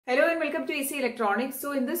Hello and welcome to EC Electronics.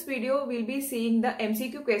 So in this video, we'll be seeing the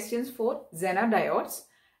MCQ questions for Zener diodes.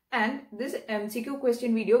 And this MCQ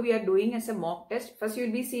question video we are doing as a mock test. First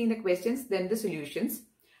you'll be seeing the questions, then the solutions.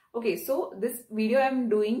 Okay, so this video I'm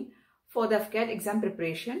doing for the AFCAT exam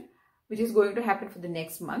preparation, which is going to happen for the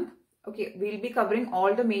next month. Okay, we'll be covering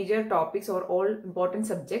all the major topics or all important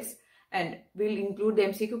subjects, and we'll include the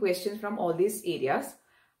MCQ questions from all these areas.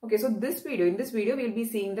 Okay, so in this video we'll be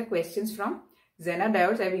seeing the questions from Zener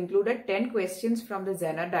diodes. I've included 10 questions from the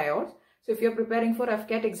Zener diodes. So if you're preparing for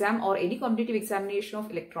AFCAT exam or any competitive examination of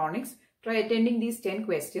electronics, try attending these 10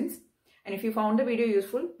 questions. And if you found the video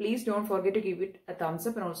useful, please don't forget to give it a thumbs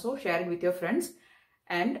up and also share it with your friends.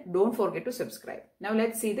 And don't forget to subscribe. Now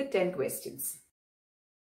let's see the 10 questions.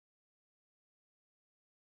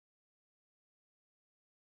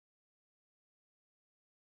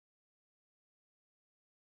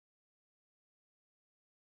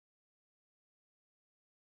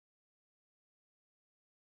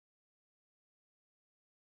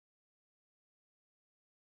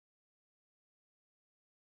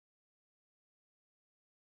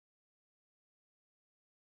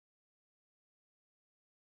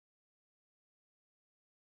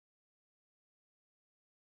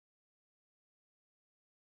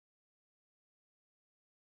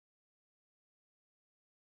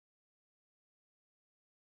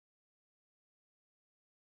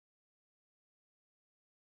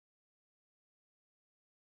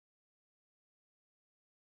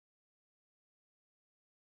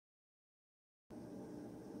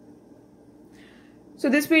 So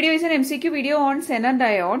this video is an MCQ video on Zener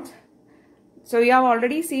diodes. So you have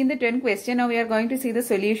already seen the 10 questions. Now we are going to see the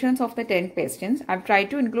solutions of the 10 questions. I've tried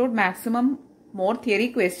to include maximum more theory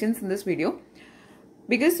questions in this video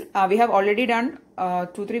because we have already done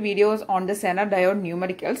 2-3 videos on the Zener diode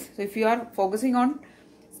numericals. So if you are focusing on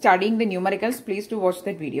studying the numericals, please do watch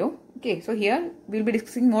that video. Okay, so here we'll be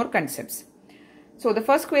discussing more concepts. So the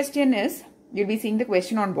first question is, you'll be seeing the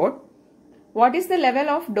question on board. What is the level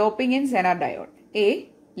of doping in Zener diode?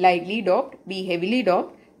 A. Lightly doped. B. Heavily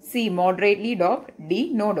doped. C. Moderately doped.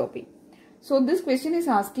 D. No doping. So this question is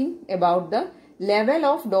asking about the level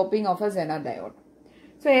of doping of a Zener diode.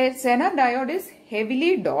 So a Zener diode is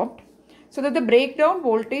heavily doped so that the breakdown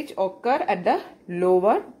voltage occur at the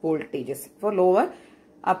lower voltages. For lower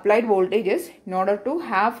applied voltages, in order to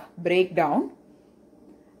have breakdown,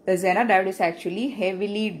 the Zener diode is actually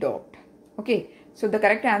heavily doped. Okay, so the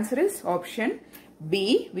correct answer is option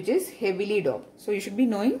B, which is heavily doped. So you should be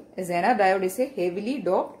knowing a Zener diode is a heavily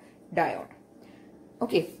doped diode.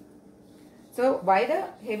 Okay. So why the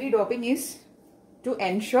heavy doping is to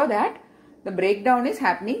ensure that the breakdown is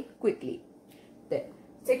happening quickly. Then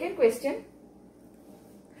second question.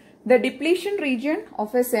 The depletion region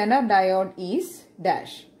of a Zener diode is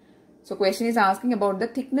dash. So question is asking about the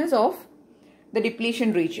thickness of the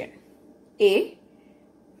depletion region. A.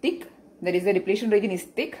 Thick. That is, the depletion region is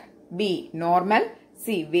thick. B. Normal.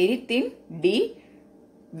 C. Very thin. D.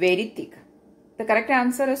 Very thick. The correct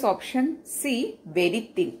answer is option C.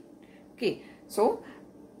 Very thin. Okay. So,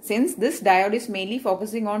 since this diode is mainly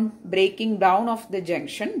focusing on breaking down of the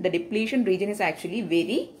junction, the depletion region is actually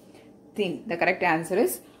very thin. The correct answer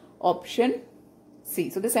is option C.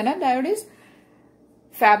 So, the Zener diode is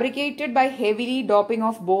fabricated by heavily doping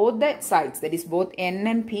of both the sides, that is both N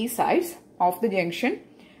and P sides of the junction,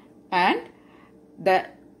 and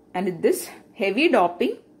this heavy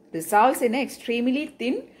doping results in an extremely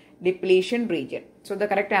thin depletion region. So the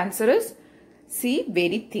correct answer is C,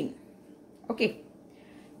 very thin. Okay.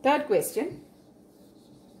 Third question.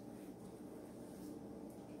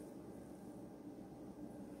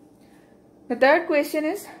 The third question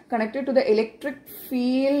is connected to the electric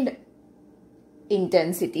field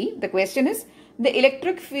intensity. The question is, the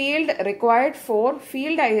electric field required for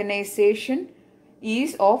field ionization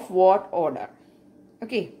is of what order?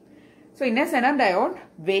 Okay. So in a Zener diode,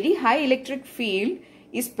 very high electric field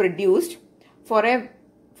is produced for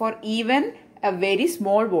even a very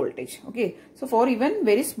small voltage. Okay. So for even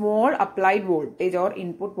very small applied voltage or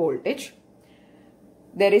input voltage,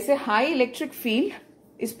 there is a high electric field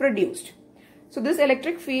is produced. So this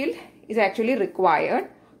electric field is actually required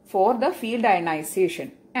for the field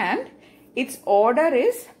ionization, and its order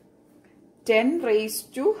is 10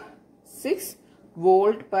 raised to 6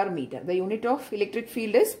 volt per meter. The unit of electric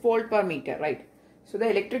field is volt per meter, right? So the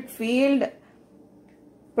electric field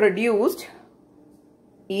produced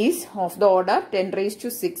is of the order 10 raised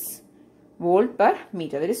to 6 volt per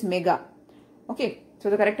meter. That is mega. Okay. So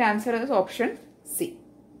the correct answer is option C.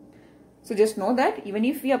 So just know that even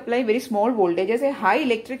if we apply very small voltages, a high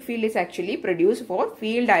electric field is actually produced for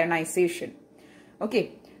field ionization.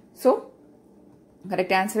 Okay. So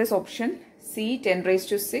Correct answer is option C, 10 raised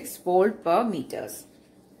to 6 volt per meters.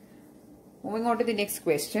 Moving on to the next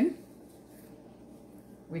question,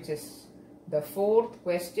 which is the fourth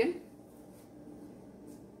question.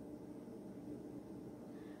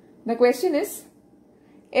 The question is,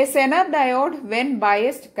 a Zener diode when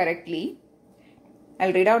biased correctly,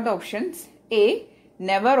 I'll read out the options. A,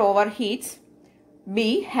 never overheats.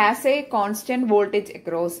 B, has a constant voltage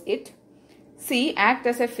across it. C, act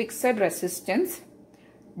as a fixed resistance.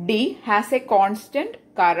 D, has a constant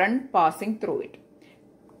current passing through it.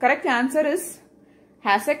 Correct answer is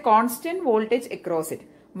has a constant voltage across it.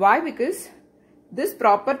 Why? Because this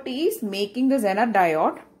property is making the Zener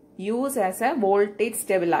diode use as a voltage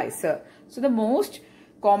stabilizer. So the most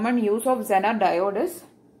common use of Zener diode is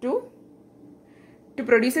to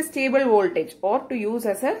produce a stable voltage or to use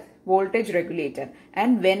as a voltage regulator.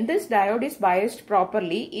 And when this diode is biased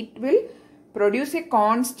properly, it will produce a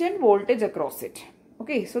constant voltage across it.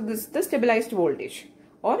 Okay, so this is the stabilized voltage.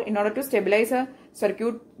 Or in order to stabilize a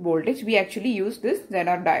circuit voltage, we actually use this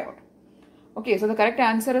Zener diode. Okay, so the correct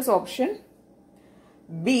answer is option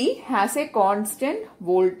B, has a constant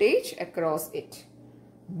voltage across it.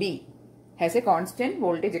 B, has a constant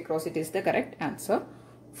voltage across it is the correct answer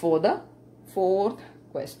for the fourth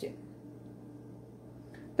question.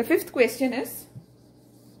 The fifth question is,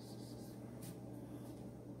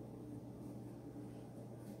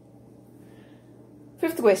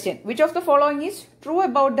 which of the following is true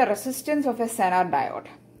about the resistance of a Zener diode?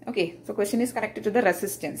 Okay, so question is connected to the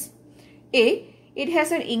resistance. A, it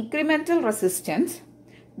has an incremental resistance.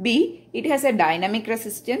 B, it has a dynamic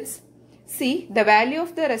resistance. C, the value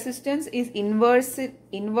of the resistance is inverse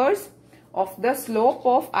of the slope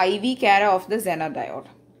of IV carrier of the Zener diode.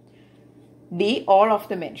 D, all of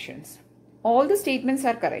the mentions. All the statements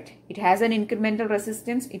are correct. It has an incremental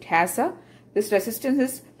resistance. It has this resistance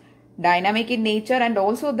is dynamic in nature, and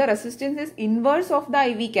also the resistance is inverse of the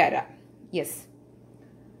IV carrier. Yes.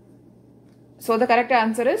 So the correct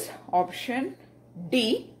answer is option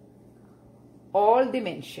D, all the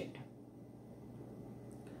mentioned.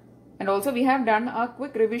 And also we have done a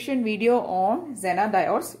quick revision video on Zener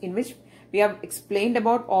diodes, in which we have explained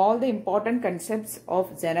about all the important concepts of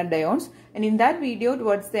Zener diodes. And in that video,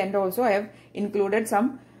 towards the end also, I have included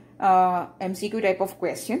some MCQ type of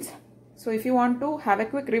questions. So if you want to have a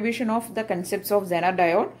quick revision of the concepts of Zener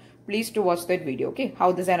diode, please to watch that video. Okay,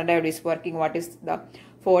 how the Zener diode is working, what is the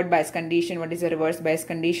forward bias condition, what is the reverse bias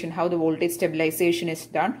condition, how the voltage stabilization is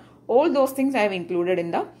done. All those things I have included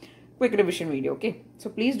in the quick revision video. Okay,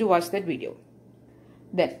 so please do watch that video.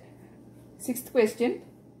 Then, sixth question.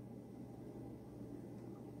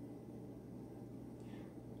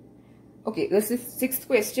 Okay, this is sixth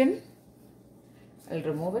question. I'll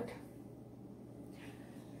remove it.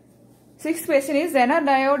 Sixth question is, Zener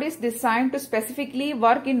diode is designed to specifically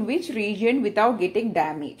work in which region without getting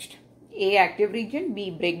damaged? A, active region.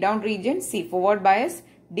 B, breakdown region. C, forward bias.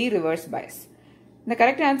 D, reverse bias. The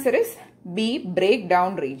correct answer is B,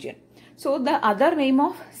 breakdown region. So the other name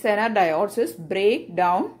of Zener diodes is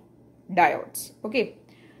breakdown diodes. Okay.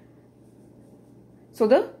 So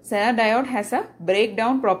the Zener diode has a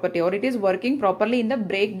breakdown property, or it is working properly in the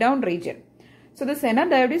breakdown region. So the Zener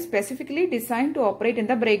diode is specifically designed to operate in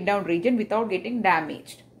the breakdown region without getting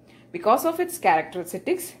damaged. Because of its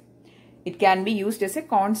characteristics, it can be used as a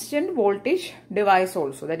constant voltage device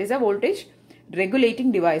also. That is a voltage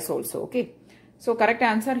regulating device also. Okay. So correct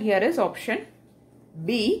answer here is option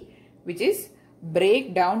B, which is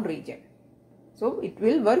breakdown region. So it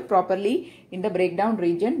will work properly in the breakdown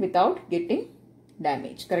region without getting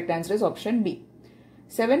damaged. Correct answer is option B.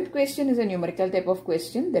 Seventh question is a numerical type of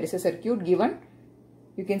question. There is a circuit given.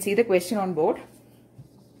 You can see the question on board.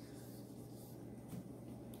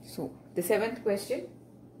 So the seventh question.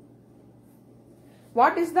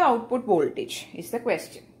 What is the output voltage is the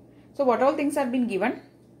question. So what all things have been given?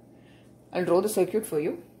 I'll draw the circuit for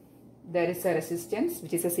you. There is a resistance,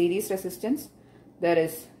 which is a series resistance. There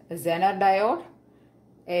is a Zener diode,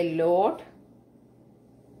 a load.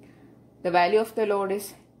 The value of the load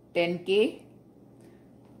is 10K.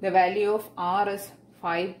 The value of R is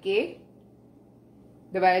 5K.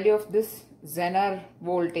 The value of this Zener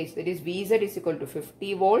voltage, that is VZ, is equal to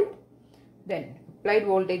 50 volt. Then applied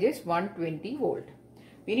voltage is 120 volt.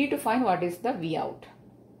 We need to find what is the V out.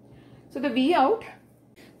 So the V out,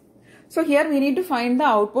 so here we need to find the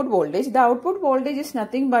output voltage. The output voltage is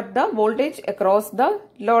nothing but the voltage across the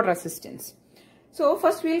load resistance. So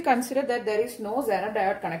first we will consider that there is no Zener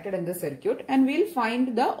diode connected in the circuit, and we will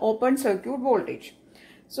find the open circuit voltage.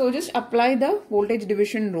 So just apply the voltage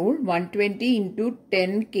division rule, 120 into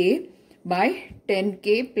 10K by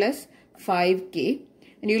 10K plus 5K.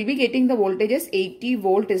 and you will be getting the voltage as 80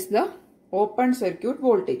 volt is the open circuit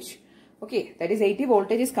voltage. Okay, that is 80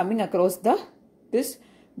 voltage is coming across this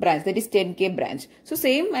branch, that is 10K branch. So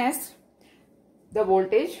same as the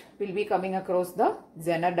voltage will be coming across the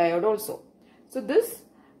Zener diode also. So this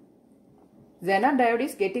Zener diode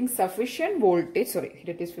is getting sufficient voltage, sorry,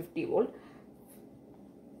 it is 50 volt.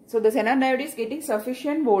 So the Zener diode is getting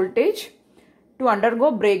sufficient voltage to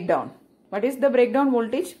undergo breakdown. What is the breakdown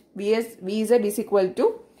voltage? VZ is equal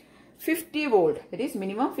to 50 volt. That is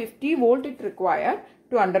minimum 50 volt it requires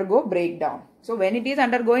to undergo breakdown. So when it is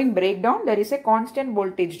undergoing breakdown, there is a constant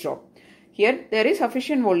voltage drop. Here there is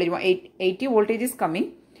sufficient voltage, 80 voltage is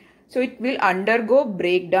coming. So it will undergo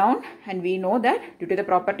breakdown, and we know that due to the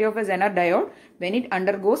property of a Zener diode, when it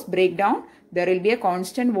undergoes breakdown, there will be a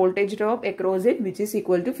constant voltage drop across it which is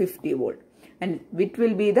equal to 50 volt. And it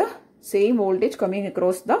will be the same voltage coming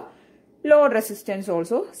across the load resistance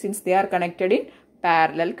also, since they are connected in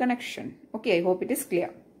parallel connection. Okay, I hope it is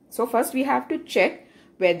clear. So first we have to check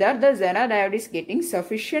whether the Zener diode is getting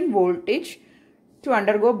sufficient voltage to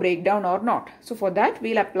undergo breakdown or not. So for that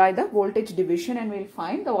we will apply the voltage division and we will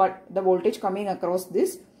find the voltage coming across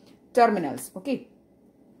these terminals. Okay.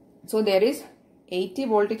 So there is 80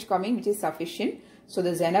 voltage coming which is sufficient. So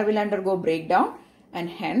the Zener will undergo breakdown, and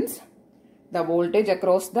hence the voltage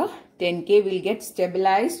across the 10K will get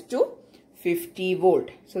stabilized to 50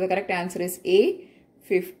 volt. So the correct answer is A.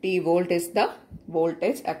 50 volt is the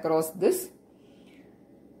voltage across this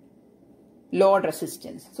load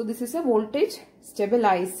resistance. So this is a voltage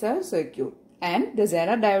stabilizer circuit, and the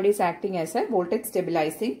Zener diode is acting as a voltage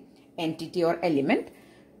stabilizing entity or element.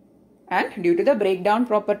 And due to the breakdown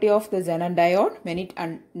property of the Zener diode, when it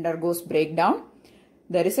undergoes breakdown,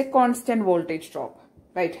 there is a constant voltage drop,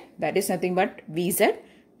 right? That is nothing but VZ,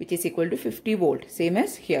 which is equal to 50 volt, same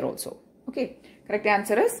as here also. Okay, correct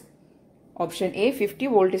answer is option A. 50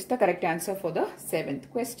 volt is the correct answer for the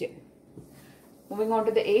 7th question. Moving on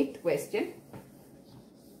to the 8th question.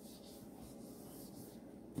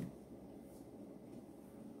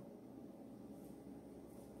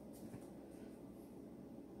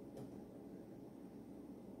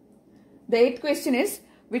 The 8th question is,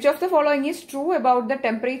 which of the following is true about the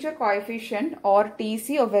temperature coefficient or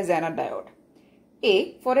TC of a Zener diode?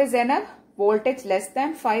 A. For a Zener voltage less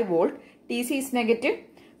than 5 volt, TC is negative.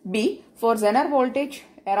 B. For Zener voltage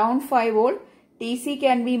around 5 volt, TC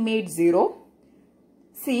can be made 0.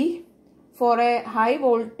 C. For high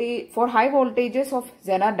voltages of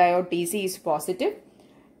Zener diode, TC is positive.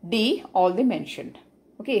 D. All the mentioned.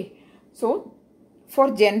 Okay. So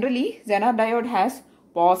for generally, Zener diode has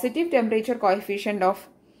positive temperature coefficient of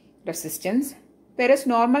resistance, whereas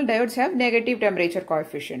normal diodes have negative temperature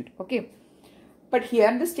coefficient. Okay. But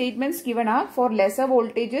here the statements given are for lesser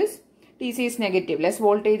voltages, TC is negative. Less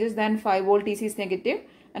voltages than 5 volt, TC is negative.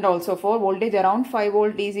 And also for voltage around 5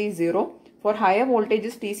 volt, TC is 0. For higher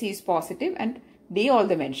voltages, TC is positive, and D, all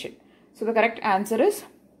the mentioned. So the correct answer is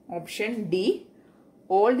option D,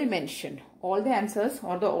 all the mentioned. All the answers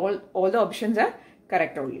or all the options are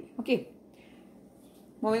correct only. Okay.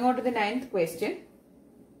 Moving on to the 9th question.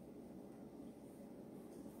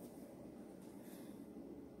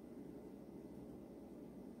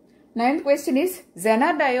 Ninth question is,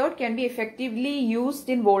 Zener diode can be effectively used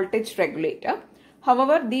in voltage regulator.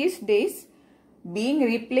 However, these days being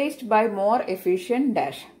replaced by more efficient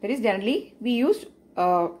dash. That is, generally we use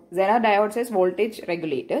Zener diodes as voltage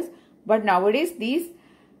regulators, but nowadays these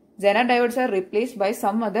Zener diodes are replaced by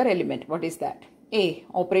some other element. What is that? A.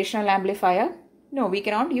 Operational amplifier. No, we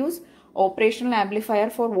cannot use operational amplifier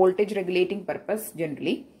for voltage regulating purpose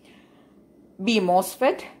generally. B.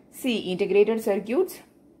 MOSFET. C. Integrated circuits.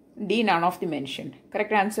 D. None of the mentioned.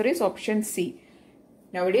 Correct answer is option C.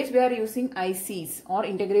 Nowadays we are using ICs or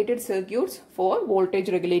integrated circuits for voltage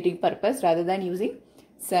regulating purpose rather than using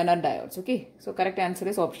Zener diodes. Okay. So correct answer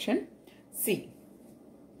is option C.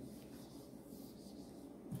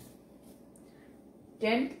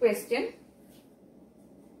 10th question.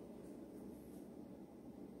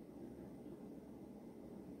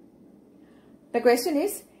 The question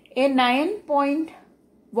is, a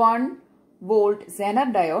 9.1 volt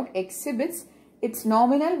Zener diode exhibits its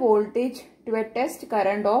nominal voltage to a test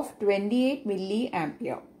current of 28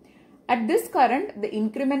 milliampere. At this current, the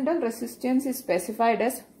incremental resistance is specified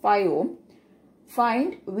as 5 ohm.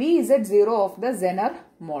 Find VZ0 of the Zener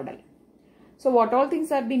model. So what all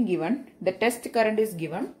things are being given? The test current is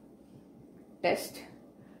given. Test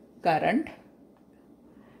current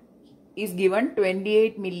is given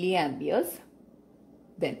 28 milliamperes.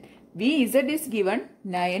 Then VZ is given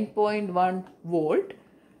 9.1 volt.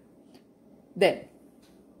 Then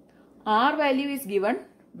R value is given,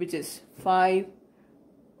 which is 5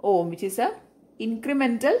 ohm, which is a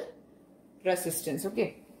incremental resistance.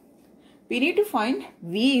 Okay. We need to find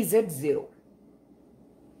VZ0.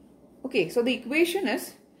 Okay, so the equation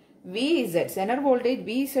is VZ, Zener voltage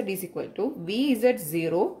VZ is equal to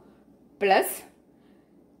VZ0 plus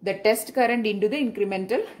the test current into the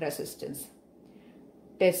incremental resistance.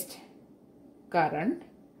 Test current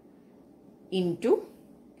into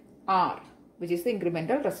R, which is the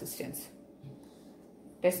incremental resistance.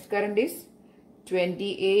 Test current is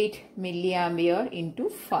 28 milliampere into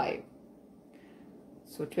 5.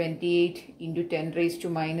 So 28 into 10 raised to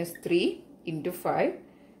minus 3 into 5.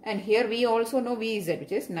 And here we also know VZ,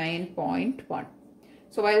 which is 9.1.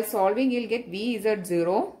 So while solving, you'll get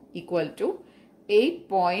VZ0 equal to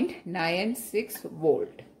 8.96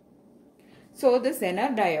 volt. So the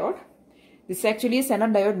Zener diode, this is actually a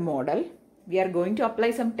Zener diode model. We are going to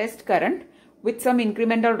apply some test current with some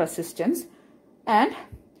incremental resistance, and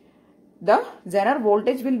the Zener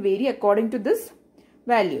voltage will vary according to this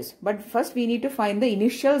values. But first we need to find the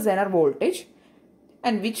initial Zener voltage,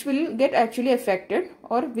 and which will get actually affected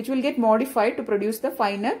or which will get modified to produce the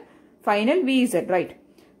final VZ, right?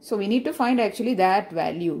 So we need to find actually that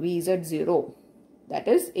value VZ0, that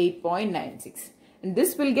is 8.96, and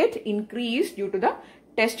this will get increased due to the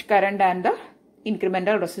test current and the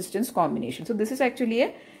incremental resistance combination. So this is actually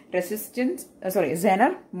a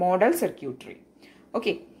Zener model circuitry.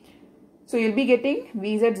 Okay, so you'll be getting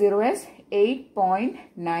VZ0 as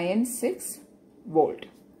 8.96 volt.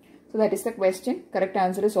 So that is the question. Correct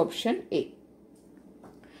answer is option A.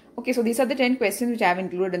 Okay, so these are the 10 questions which I have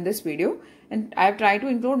included in this video, and I have tried to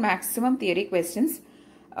include maximum theory questions.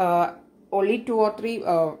 Only 2 or 3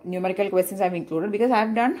 numerical questions I have included, because I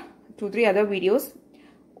have done 2-3 other videos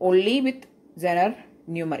only with Zener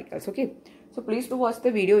numericals. Okay, so please do watch the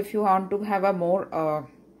video if you want to have a more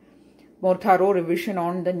thorough revision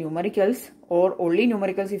on the numericals, or only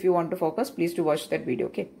numericals if you want to focus. Please do watch that video.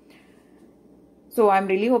 Okay. So I'm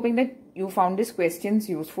really hoping that you found these questions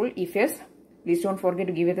useful. If yes, please don't forget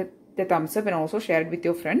to give it the thumbs up and also share it with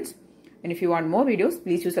your friends. And if you want more videos,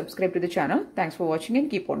 please do subscribe to the channel. Thanks for watching and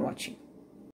keep on watching.